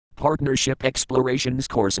Partnership Explorations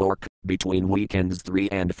Coursework, between weekends 3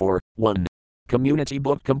 and 4. 1. Community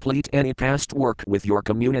book. Complete any past work with your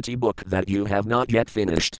community book that you have not yet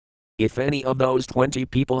finished. If any of those 20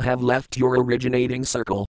 people have left your originating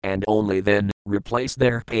circle, and only then, replace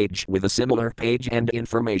their page with a similar page and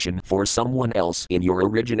information for someone else in your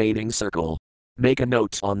originating circle. Make a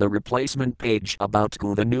note on the replacement page about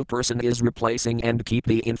who the new person is replacing and keep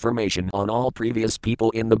the information on all previous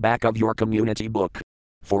people in the back of your community book.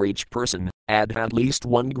 For each person, add at least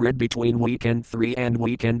one grid between weekend 3 and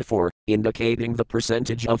weekend 4, indicating the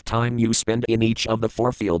percentage of time you spend in each of the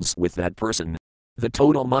 4 fields with that person. The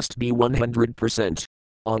total must be 100%.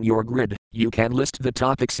 On your grid, you can list the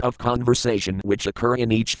topics of conversation which occur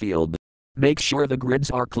in each field. Make sure the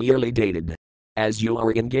grids are clearly dated. As you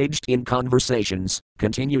are engaged in conversations,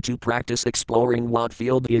 continue to practice exploring what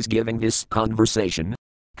field is giving this conversation.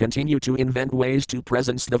 Continue to invent ways to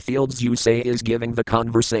presence the fields you say is giving the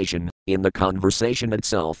conversation, in the conversation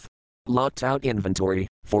itself. Locked out inventory.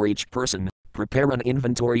 For each person, prepare an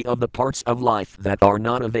inventory of the parts of life that are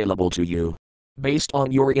not available to you. Based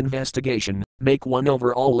on your investigation, make one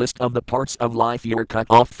overall list of the parts of life you're cut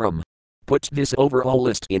off from. Put this overall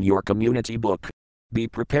list in your community book. Be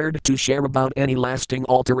prepared to share about any lasting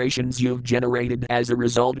alterations you've generated as a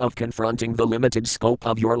result of confronting the limited scope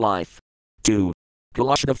of your life. 2.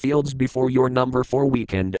 Collage the fields before your number 4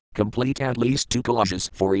 weekend. Complete at least 2 collages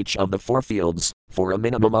for each of the 4 fields, for a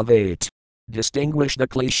minimum of 8. Distinguish the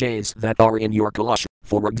cliches that are in your collage,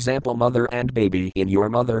 for example mother and baby in your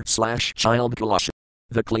mother/child collage.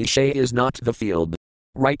 The cliche is not the field.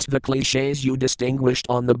 Write the cliches you distinguished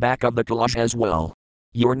on the back of the collage as well.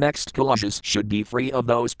 Your next collages should be free of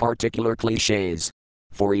those particular cliches.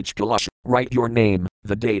 For each collage, write your name,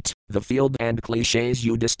 the date, the field and cliches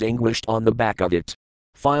you distinguished on the back of it.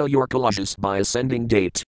 File your collages by ascending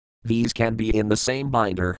date. These can be in the same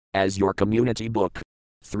binder as your community book.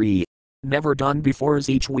 3. Never done befores.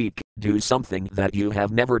 Each week, do something that you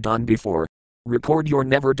have never done before. Record your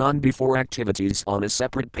never done before activities on a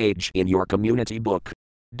separate page in your community book.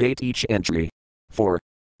 Date each entry. 4.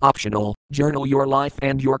 Optional, journal your life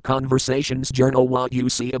and your conversations. Journal what you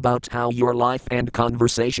see about how your life and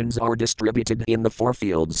conversations are distributed in the 4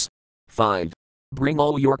 fields. 5. Bring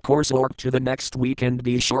all your coursework to the next weekend.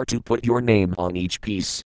 Be sure to put your name on each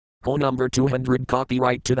piece. Phone number 200.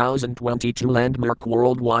 Copyright 2022 Landmark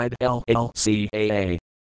Worldwide LLC AA.